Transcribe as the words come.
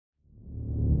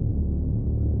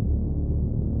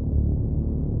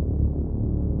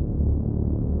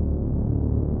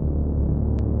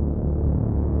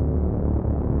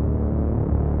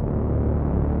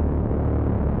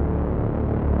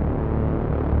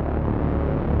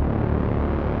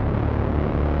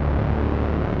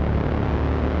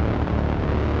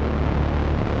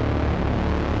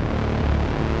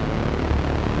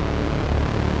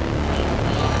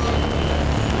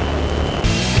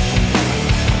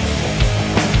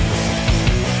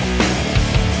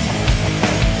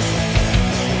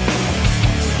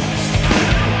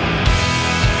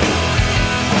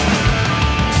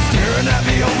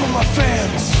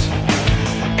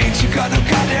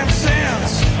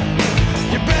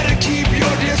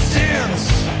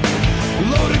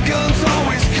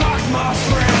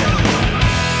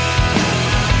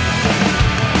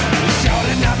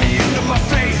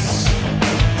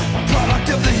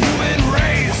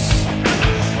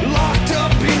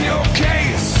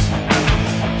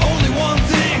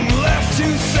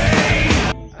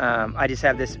I just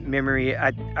have this memory.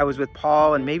 I was with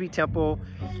Paul and maybe Temple,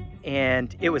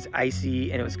 and it was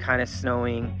icy and it was kind of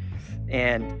snowing,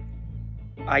 and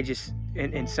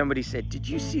and somebody said, "Did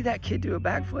you see that kid do a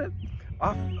backflip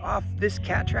off this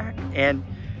cat track?" And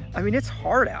I mean, it's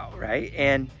hard out, right?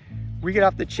 And we get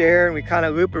off the chair and we kind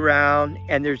of loop around,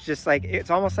 and there's just like, it's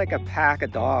almost like a pack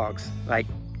of dogs, like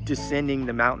descending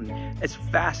the mountain as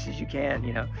fast as you can,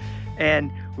 you know?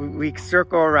 And we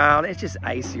circle around. It's just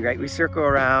icy, right? We circle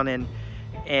around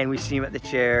and we see him at the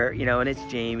chair, you know, and it's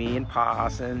Jamie and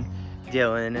Poss and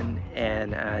Dylan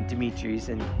and Demetrius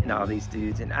and all these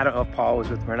dudes. And I don't know if Paul was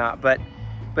with them or not, but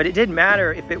it didn't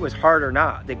matter if it was hard or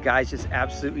not. The guys just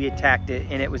absolutely attacked it,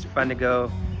 and it was fun to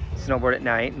go snowboard at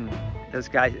night, and those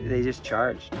guys, they just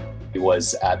charged. He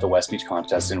was at the West Beach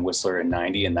contest in Whistler in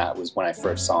 '90, and that was when I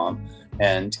first saw him.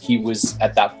 And he was,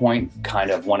 at that point, kind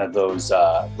of one of those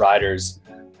riders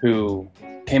who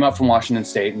came up from Washington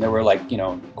State, and there were, like, you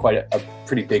know, quite a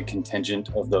pretty big contingent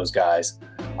of those guys.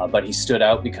 But he stood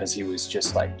out because he was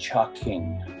just like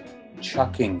chucking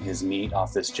his meat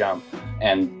off this jump,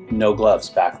 and no gloves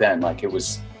back then. Like, it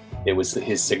was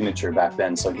his signature back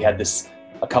then. So he had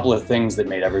a couple of things that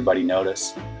made everybody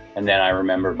notice. And then I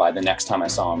remember by the next time I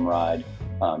saw him ride,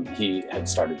 he had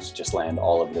started to just land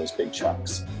all of those big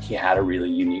chucks. He had a really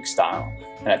unique style.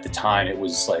 And at the time, it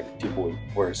was like people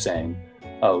were saying,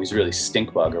 "Oh, he's really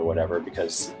stink bug," or whatever,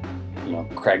 because, you know,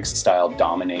 Craig's style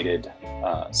dominated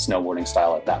snowboarding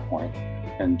style at that point,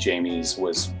 and Jamie's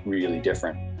was really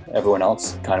different. Everyone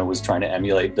else kind of was trying to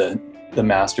emulate the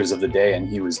masters of the day, and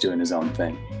he was doing his own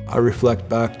thing. I reflect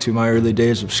back to my early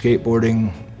days of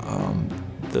skateboarding.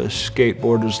 The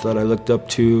skateboarders that I looked up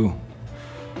to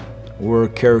were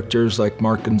characters like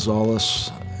Mark Gonzalez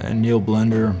and Neil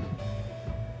Blender,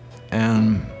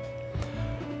 and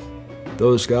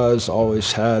those guys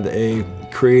always had a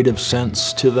creative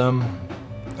sense to them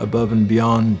above and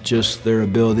beyond just their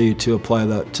ability to apply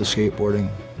that to skateboarding.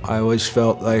 I always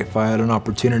felt like if I had an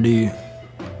opportunity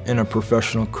in a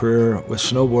professional career with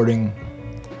snowboarding,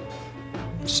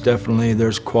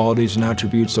 there's qualities and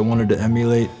attributes I wanted to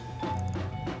emulate,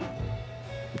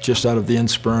 just out of the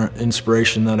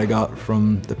inspiration that I got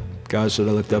from the guys that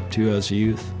I looked up to as a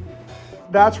youth.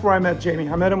 That's where I met Jamie.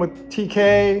 I met him with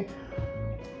TK,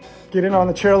 getting on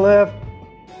the chairlift.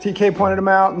 TK pointed him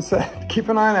out and said, "Keep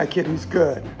an eye on that kid, he's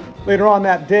good." Later on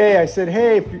that day, I said,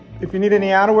 "Hey, if you need any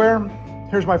outerwear,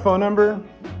 here's my phone number.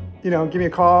 You know, give me a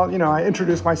call." You know, I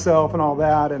introduced myself and all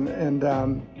that, and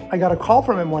I got a call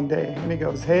from him one day, and he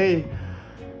goes, "Hey,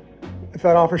 if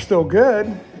that offer's still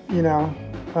good, you know,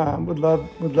 would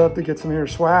love to get some of your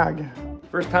swag."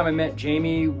 First time I met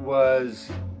Jamie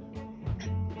was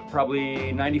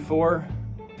probably '94,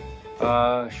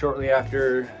 shortly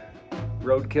after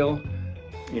Roadkill.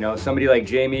 You know, somebody like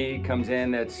Jamie comes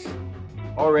in that's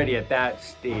already at that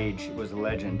stage was a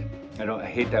legend. I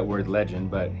hate that word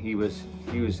legend, but he was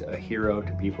a hero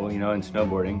to people, you know, in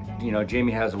snowboarding. You know,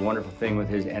 Jamie has a wonderful thing with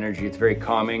his energy. It's very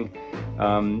calming.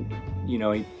 You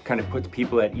know, he kind of puts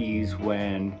people at ease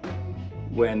when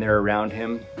they're around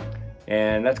him.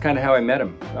 And that's kind of how I met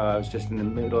him. I was just in the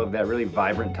middle of that really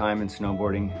vibrant time in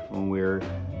snowboarding when we were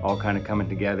all kind of coming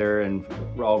together and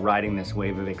we're all riding this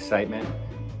wave of excitement.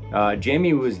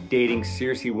 Jamie was dating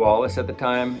Circe Wallace at the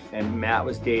time, and Matt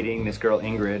was dating this girl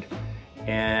Ingrid.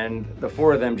 And the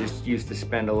four of them just used to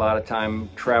spend a lot of time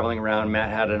traveling around. Matt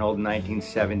had an old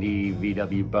 1970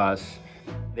 VW bus.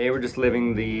 They were just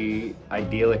living the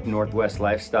idyllic Northwest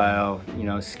lifestyle, you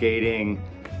know, skating,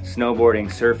 snowboarding,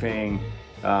 surfing,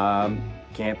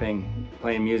 camping,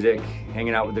 playing music,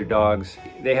 hanging out with their dogs.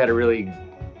 They had a really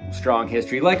strong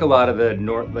history, like a lot of the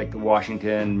the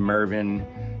Washington, Mervyn,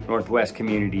 Northwest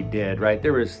community did, right?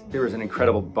 There was an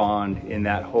incredible bond in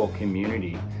that whole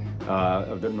community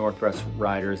of the Northwest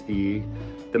riders, the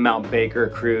Mount Baker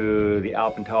crew, the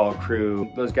Alpental crew.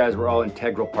 Those guys were all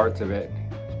integral parts of it,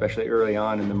 especially early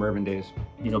on in the Mervyn days.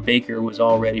 You know, Baker was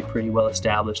already pretty well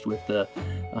established with the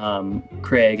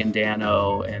Craig and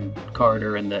Dano and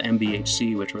Carter and the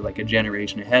MBHC, which were like a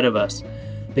generation ahead of us.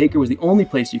 Baker was the only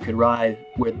place you could ride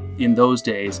in those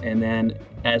days, and then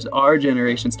as our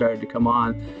generation started to come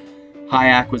on,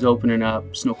 Hyack was opening up,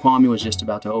 Snoqualmie was just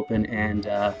about to open, and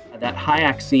that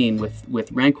Hyack scene with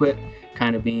Renquit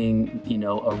kind of being, you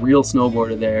know, a real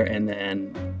snowboarder there, and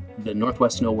then the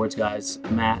Northwest Snowboards guys,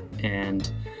 Matt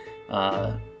and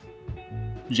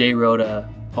Jay Rhoda,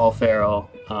 Paul Farrell,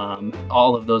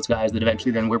 all of those guys that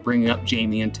eventually then were bringing up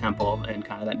Jamie and Temple and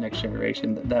kind of that next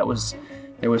generation. There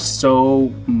was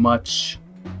so much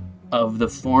of the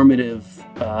formative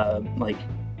like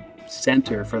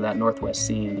center for that Northwest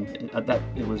scene. That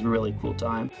it was a really cool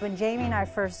time. When Jamie and I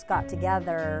first got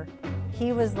together,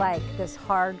 he was like this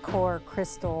hardcore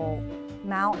Crystal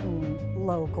Mountain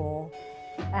local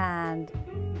and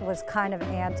was kind of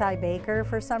anti-Baker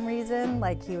for some reason.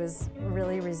 Like, he was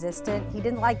really resistant. He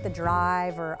didn't like the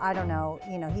drive, or I don't know,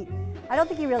 you know, I don't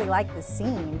think he really liked the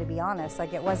scene, to be honest.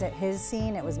 Like, it wasn't his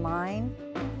scene, it was mine.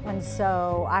 And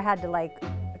so I had to like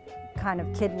kind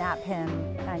of kidnap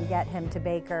him and get him to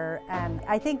Baker. And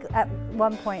I think at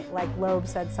one point, like, Loeb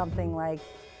said something like,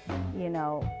 you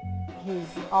know, he's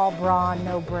all brawn,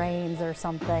 no brains or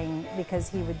something, because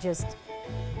he would just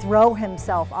throw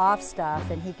himself off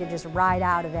stuff and he could just ride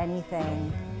out of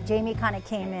anything. Jamie kind of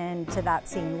came into that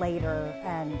scene later,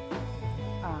 and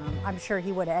I'm sure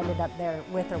he would have ended up there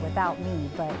with or without me,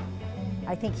 but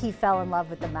I think he fell in love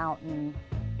with the mountain,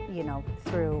 you know,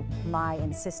 through my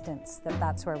insistence that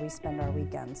that's where we spend our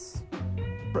weekends.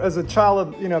 As a child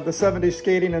of, you know, the 70s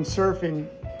skating and surfing,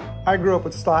 I grew up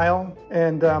with style,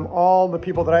 and all the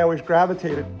people that I always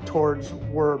gravitated towards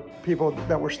were people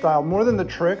that were style. More than the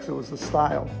tricks, it was the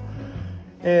style.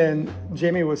 And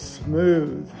Jamie was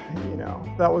smooth, you know.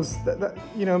 That was,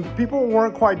 you know, people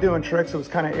weren't quite doing tricks. It was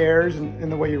kind of airs in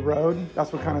the way he rode.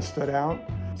 That's what kind of stood out.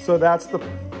 So that's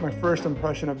my first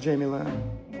impression of Jamie Lynn,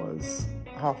 was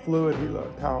how fluid he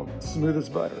looked, how smooth as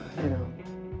butter, you know.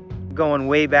 Going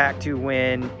way back to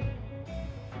when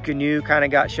Canoe kind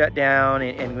of got shut down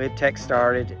and LibTech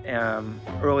started.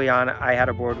 Early on, I had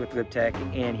a board with LibTech,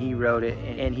 and he wrote it,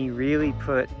 and he really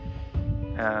put,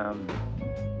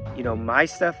 you know, my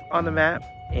stuff on the map,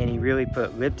 and he really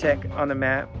put LibTech on the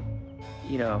map,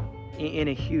 you know, in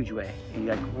a huge way. He,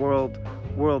 like,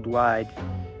 worldwide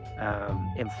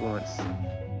influence,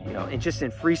 you know, and just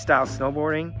in freestyle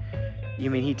snowboarding. You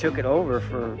mean, he took it over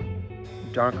for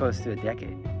darn close to a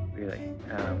decade, really.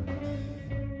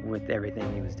 With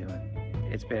everything he was doing.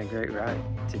 It's been a great ride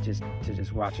to just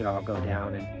watch it all go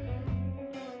down, and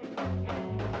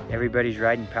everybody's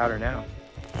riding powder now.